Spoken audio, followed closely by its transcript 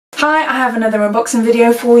Hi, I have another unboxing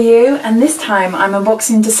video for you, and this time I'm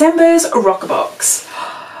unboxing December's Roccabox.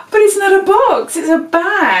 But it's not a box, it's a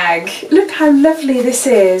bag. Look how lovely this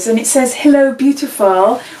is, and it says "Hello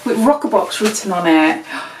Beautiful" with Roccabox written on it.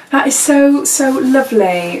 That is so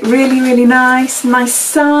lovely. Really nice, nice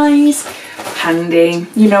size. Handy.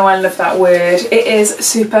 You know I love that word. It is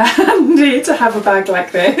super handy to have a bag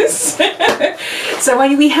like this. So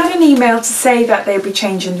we had an email to say that they'll be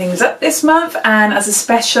changing things up this month, and as a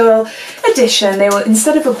special edition they will,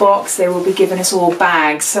 instead of a box, they will be giving us all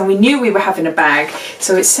bags. So we knew we were having a bag.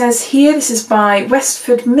 So it says here this is by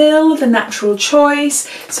Westford Mill, the natural choice.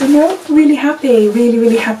 So no, really happy,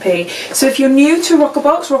 really happy. So if you're new to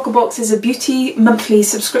Roccabox, Roccabox is a beauty monthly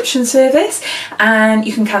subscription service and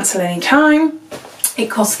you can cancel any time. It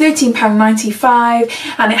costs £13.95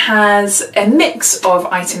 and it has a mix of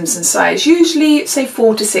items and size, usually say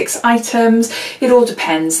 4 to 6 items. It all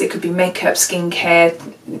depends. It could be makeup, skincare,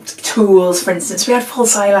 tools. For instance, we had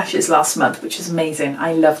false eyelashes last month, which is amazing.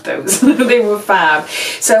 I love those. They were fab.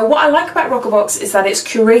 So what I like about Roccabox is that it's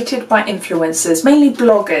curated by influencers, mainly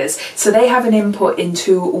bloggers, so they have an input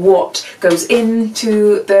into what goes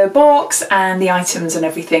into the box and the items and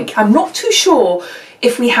everything. I'm not too sure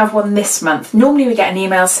if we have one this month. Normally we get an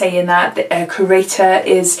email saying that the curator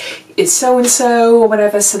is so-and-so or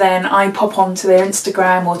whatever, so then I pop onto their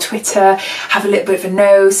Instagram or Twitter, have a little bit of a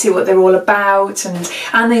nose, see what they're all about,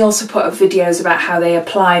 and they also put up videos about how they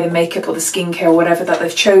apply the makeup or the skincare or whatever that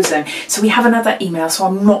they've chosen. So we haven't had that email, so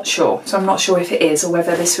I'm not sure. So I'm not sure if it is or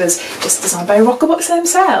whether this was just designed by Roccabox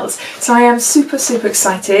themselves. So I am super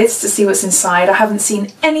excited to see what's inside. I haven't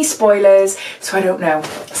seen any spoilers, so I don't know.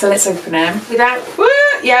 So let's open them. Without,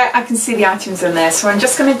 yeah, I can see the items in there. So I'm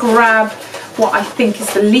just going to grab what I think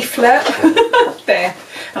is the leaflet there,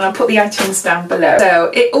 and I'll put the items down below.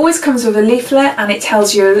 So it always comes with a leaflet and it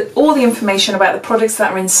tells you all the information about the products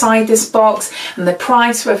that are inside this box and the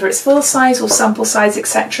price, whether it's full size or sample size,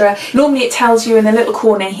 etc. Normally it tells you in the little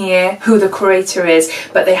corner here who the curator is,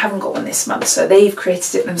 but they haven't got one this month, so they've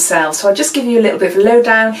created it themselves. So I'll just give you a little bit of a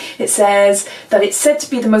lowdown. It says that it's said to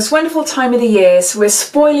be the most wonderful time of the year, so we're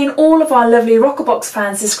spoiling all of our lovely Roccabox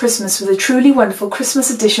fans this Christmas with a truly wonderful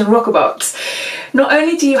Christmas edition Roccabox. Not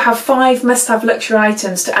only do you have 5 must-have luxury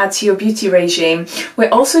items to add to your beauty regime, we're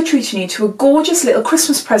also treating you to a gorgeous little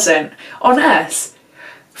Christmas present on us.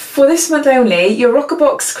 For this month only, your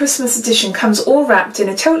Roccabox Christmas edition comes all wrapped in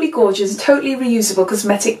a totally gorgeous, totally reusable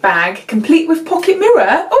cosmetic bag, complete with pocket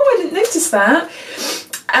mirror. Oh, I didn't notice that.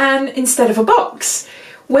 And instead of a box.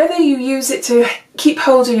 Whether you use it to keep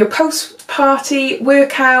hold of your post-party,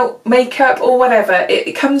 workout, makeup or whatever, it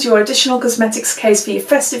becomes your additional cosmetics case for your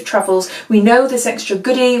festive travels. We know this extra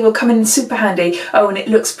goodie will come in super handy. Oh, and it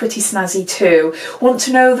looks pretty snazzy too. Want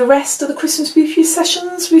to know the rest of the Christmas beauty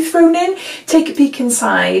sessions we've thrown in? Take a peek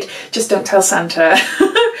inside. Just don't tell Santa.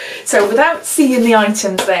 So without seeing the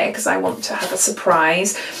items there, because I want to have a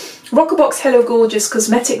surprise, Roccabox Hello Gorgeous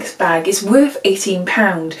Cosmetics bag is worth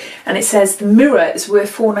 £18 and it says the mirror is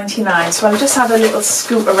worth £4.99. So I'll just have a little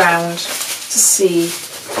scoot around to see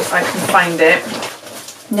if I can find it.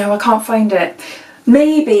 No, I can't find it.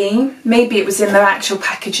 Maybe it was in the actual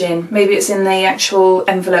packaging. Maybe it's in the actual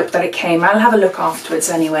envelope that it came. I'll have a look afterwards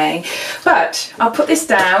anyway. But I'll put this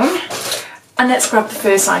down and let's grab the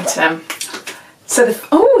first item. So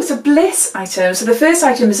it's a bliss item. So the first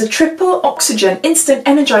item is a triple oxygen instant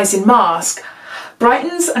energizing mask.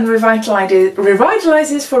 Brightens and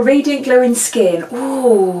revitalizes for radiant glowing skin.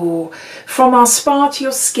 Ooh, from our spa to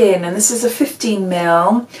your skin, and this is a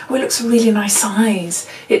 15ml. Oh, it looks a really nice size.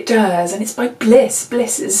 It does, and it's by Bliss.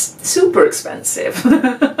 Bliss is super expensive.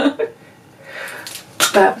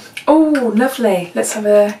 But oh, lovely. Let's have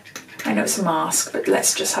a. I know it's a mask, but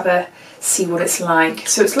let's just have a. See what it's like.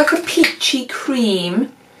 So it's like a peachy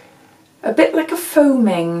cream, a bit like a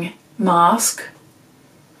foaming mask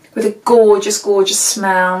with a gorgeous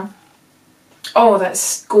smell. Oh,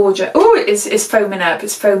 that's gorgeous. Oh, it's foaming up,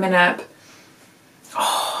 it's foaming up.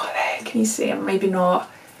 Oh, there, can you see it? Maybe not.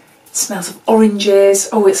 It smells of oranges.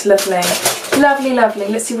 Oh, it's lovely. Lovely.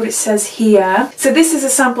 Let's see what it says here. So this is a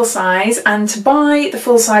sample size, and to buy the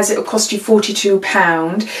full size it will cost you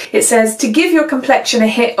 £42. It says to give your complexion a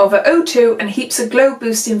hit of O2 and heaps of glow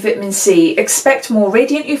boosting vitamin C. Expect more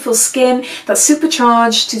radiant youthful skin that's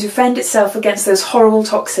supercharged to defend itself against those horrible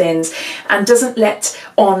toxins and doesn't let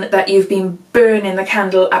on that you've been burning the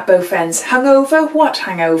candle at both ends. Hangover? What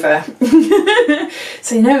hangover?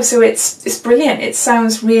 So so it's brilliant. It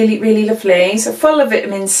sounds really lovely. So full of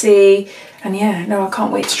vitamin C. And yeah, no, I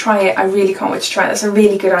can't wait to try it. I really can't wait to try it. That's a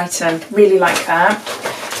really good item. Really like that.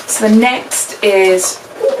 So the next is,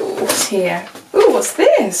 ooh, what's here? Ooh, what's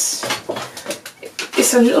this?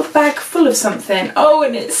 it's a little bag full of something. Oh,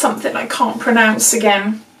 and it's something I can't pronounce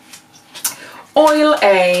again. Oil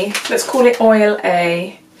A. Let's call it Oil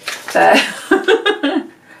A. There.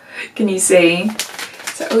 Can you see?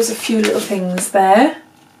 So there's a few little things there.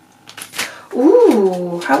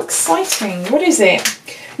 Ooh, how exciting. What is it?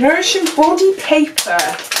 Nourishing body paper.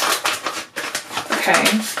 Okay.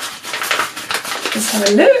 Let's have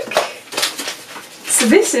a look. So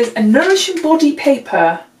this is a nourishing body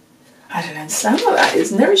paper. I don't understand what that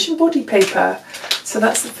is. Nourishing body paper. So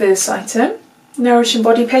that's the first item. Nourishing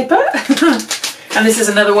body paper. And this is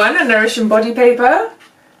another one, a nourishing body paper.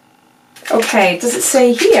 Okay, does it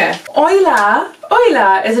say here? Oila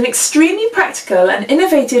is an extremely practical and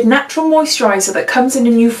innovative natural moisturiser that comes in a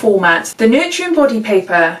new format. The nurturing body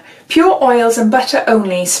paper, pure oils and butter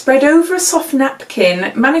only, spread over a soft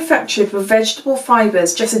napkin, manufactured with vegetable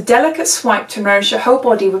fibres, just a delicate swipe to nourish your whole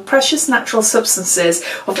body with precious natural substances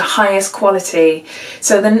of the highest quality.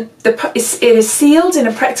 So then it is sealed in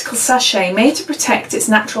a practical sachet made to protect its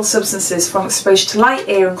natural substances from exposure to light,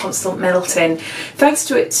 air and constant melting. Thanks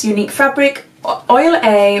to its unique fabric, Oil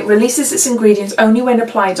A releases its ingredients only when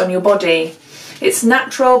applied on your body. It's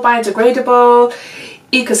natural, biodegradable,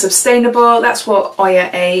 eco-sustainable. That's what Oil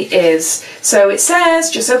A is. So it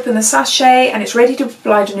says just open the sachet and it's ready to be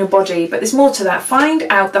applied on your body, but there's more to that. Find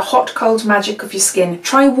out the hot cold magic of your skin.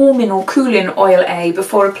 Try warming or cooling Oil A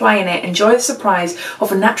before applying it. Enjoy the surprise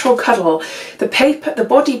of a natural cuddle. The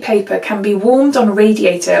body paper can be warmed on a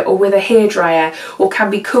radiator or with a hairdryer, or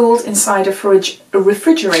can be cooled inside a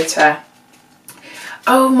refrigerator.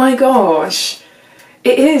 Oh my gosh,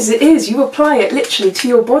 it is, you apply it literally to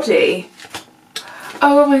your body.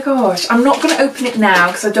 Oh my gosh, I'm not going to open it now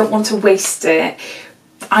because I don't want to waste it.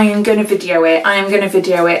 I am going to video it. I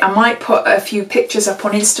might put a few pictures up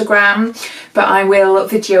on Instagram, but I will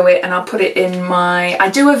video it and I'll put it in I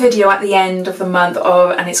do a video at the end of the month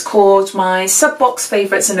and it's called my sub box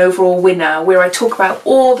favourites and overall winner, where I talk about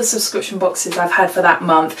all the subscription boxes I've had for that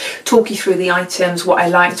month, talk you through the items, what I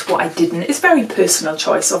liked, what I didn't. It's very personal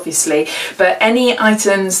choice, obviously, but any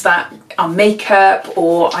items that are makeup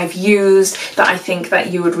or I've used that I think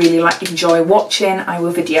that you would really enjoy watching, I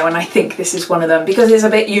will video, and I think this is one of them because it's a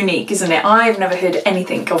bit unique, isn't it? I've never heard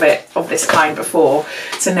anything of this kind before,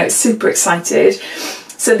 so no, super excited.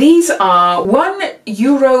 So these are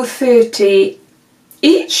 €1.30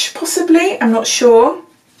 each, possibly, I'm not sure.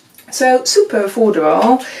 So super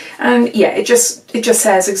affordable, and yeah, it just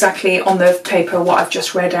says exactly on the paper what I've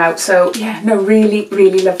just read out. So yeah, no, really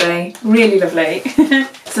lovely, really lovely.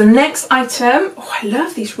 So the next item, oh, I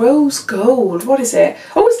love these rose gold. What is it?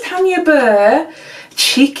 Oh, it's Tanya Burr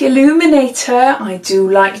Cheek Illuminator. I do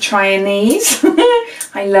like trying these.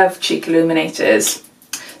 I love cheek illuminators.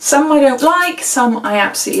 Some I don't like, some I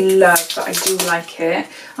absolutely love, but I do like it.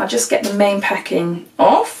 I'll just get the main packing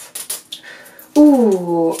off.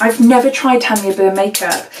 Ooh, I've never tried Tanya Burr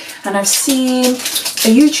makeup, and I've seen a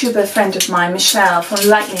YouTuber friend of mine, Michelle from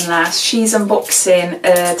Lightning Lass. She's unboxing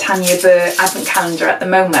a Tanya Burr advent calendar at the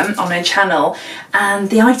moment on her channel, and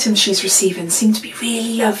the items she's receiving seem to be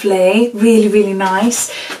really lovely, really nice.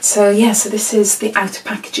 So yeah, so this is the outer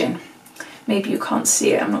packaging. Maybe you can't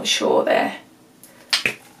see it, I'm not sure there.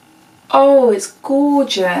 Oh, it's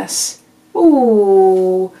gorgeous.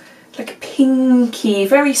 Ooh, like a pinky,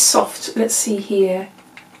 very soft. Let's see here.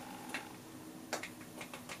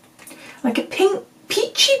 Like a pink,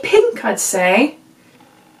 peachy pink, I'd say.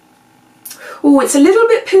 Oh, it's a little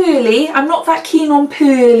bit pearly. I'm not that keen on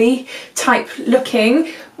pearly type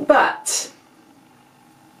looking, but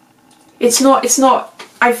it's not,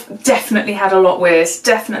 I've definitely had a lot worse,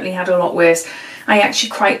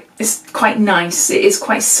 it's quite nice. It is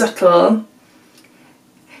quite subtle.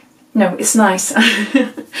 No, it's nice.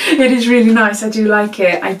 It is really nice. I do like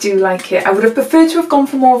it. I would have preferred to have gone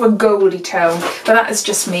for more of a goldy tone, but that is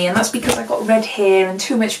just me, and that's because I've got red hair and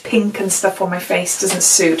too much pink and stuff on my face doesn't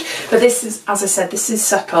suit. But this is, as I said, this is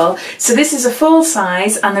subtle. So this is a full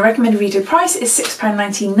size, and the recommended retail price is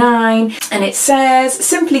 £6.99, and it says,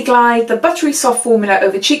 simply glide the buttery soft formula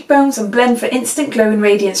over cheekbones and blend for instant glow and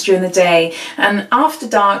radiance during the day. And after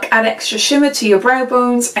dark, add extra shimmer to your brow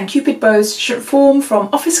bones, and cupid bows should form from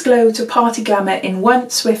office glow to party glamour in one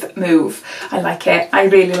swift move. I like it. I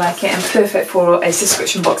really like it, and perfect for a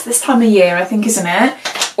subscription box this time of year, I think, isn't it?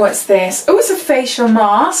 What's this? Oh, it's a facial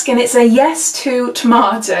mask, and it's a Yes to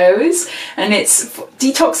Tomatoes, and it's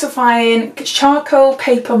detoxifying charcoal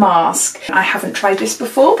paper mask. I haven't tried this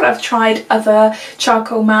before, but I've tried other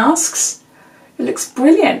charcoal masks. It looks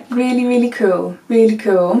brilliant. Really cool.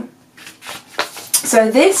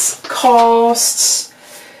 So this costs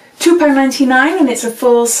 £2.99 and it's a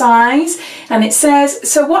full size, and it says,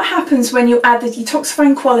 so what happens when you add the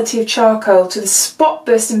detoxifying quality of charcoal to the spot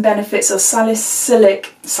bursting benefits of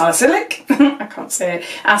salicylic I can't say it,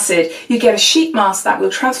 acid, you get a sheet mask that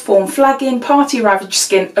will transform flagging, party ravaged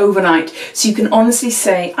skin overnight, so you can honestly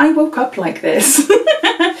say, I woke up like this.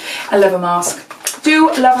 I love a mask.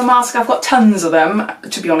 Do love a mask. I've got tons of them,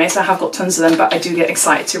 to be honest. I have got tons of them, but I do get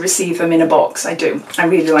excited to receive them in a box. I do. I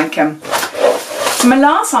really like them. So my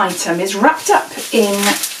last item is wrapped up in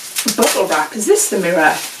bubble wrap. Is this the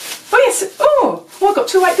mirror? Oh yes. Oh, I got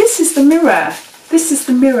two. Right. This is the mirror. This is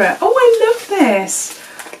the mirror. Oh, I love this.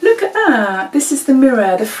 Look at that. This is the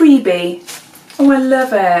mirror, the freebie. Oh, I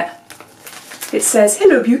love it. It says,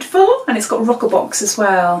 hello beautiful, and it's got Roccabox as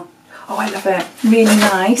well. Oh, I love it. Really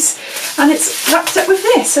nice. And it's wrapped up with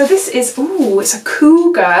this. So this is, oh, it's a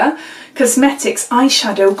Cougar Cosmetics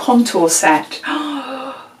eyeshadow contour set.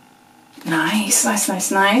 Nice, nice,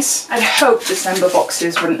 nice, nice. I'd hope December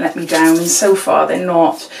boxes wouldn't let me down, and so far they're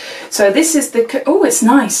not. So this is the, oh, it's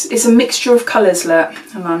nice. It's a mixture of colours, look.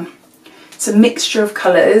 Hang on. It's a mixture of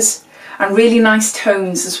colours and really nice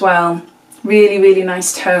tones as well. Really, really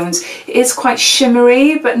nice tones. It is quite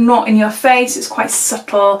shimmery, but not in your face. It's quite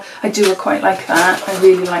subtle. I do quite like that. I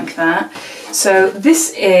really like that. So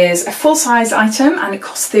this is a full-size item and it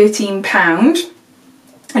costs £13.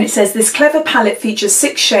 And it says, this clever palette features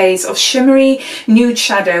 6 shades of shimmery nude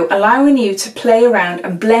shadow, allowing you to play around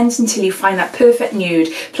and blend until you find that perfect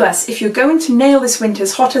nude. Plus, if you're going to nail this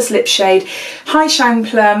winter's hottest lip shade, High Shine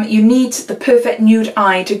Plum, you need the perfect nude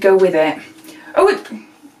eye to go with it. Oh,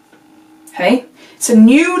 hey, it's a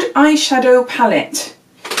nude eyeshadow palette.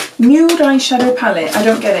 Nude eyeshadow palette. I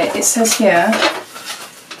don't get it. It says here,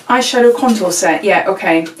 eyeshadow contour set. Yeah,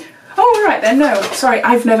 okay. Oh, right then, no. Sorry,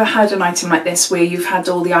 I've never had an item like this where you've had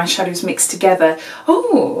all the eyeshadows mixed together.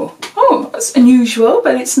 Oh, that's unusual,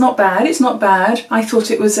 but it's not bad. It's not bad. I thought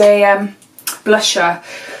it was a blusher.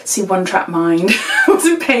 See, one track mind. I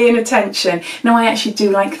wasn't paying attention. No, I actually do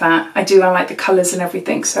like that. I do. I like the colours and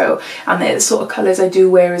everything. So, and they're the sort of colours I do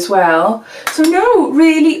wear as well. So no,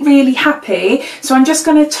 really, really happy. So I'm just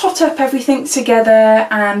going to tot up everything together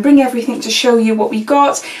and bring everything to show you what we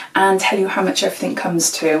got and tell you how much everything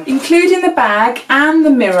comes to. Including the bag and the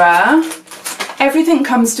mirror, everything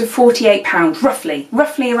comes to £48,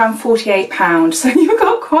 roughly around £48. So you've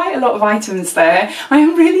got quite a lot of items there. I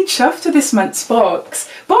am really chuffed with this month's box.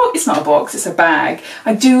 It's not a box, it's a bag.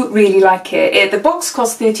 I do really like it. The box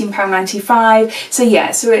costs £13.95. So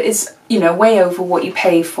yeah, so it is, you know, way over what you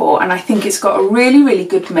pay for, and I think it's got a really, really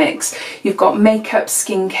good mix. You've got makeup,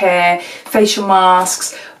 skincare, facial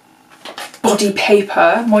masks, body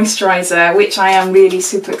paper, moisturiser, which I am really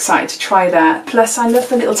super excited to try that. Plus I love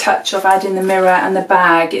the little touch of adding the mirror and the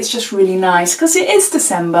bag. It's just really nice because it is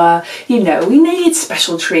December, you know, we need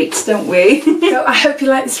special treats, don't we? So I hope you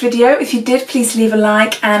liked this video. If you did, please leave a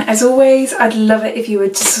like, and as always, I'd love it if you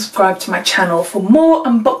would subscribe to my channel for more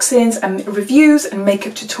unboxings and reviews and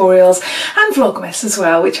makeup tutorials and vlogmas as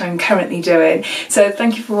well, which I'm currently doing. So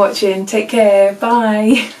thank you for watching, take care,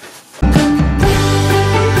 bye.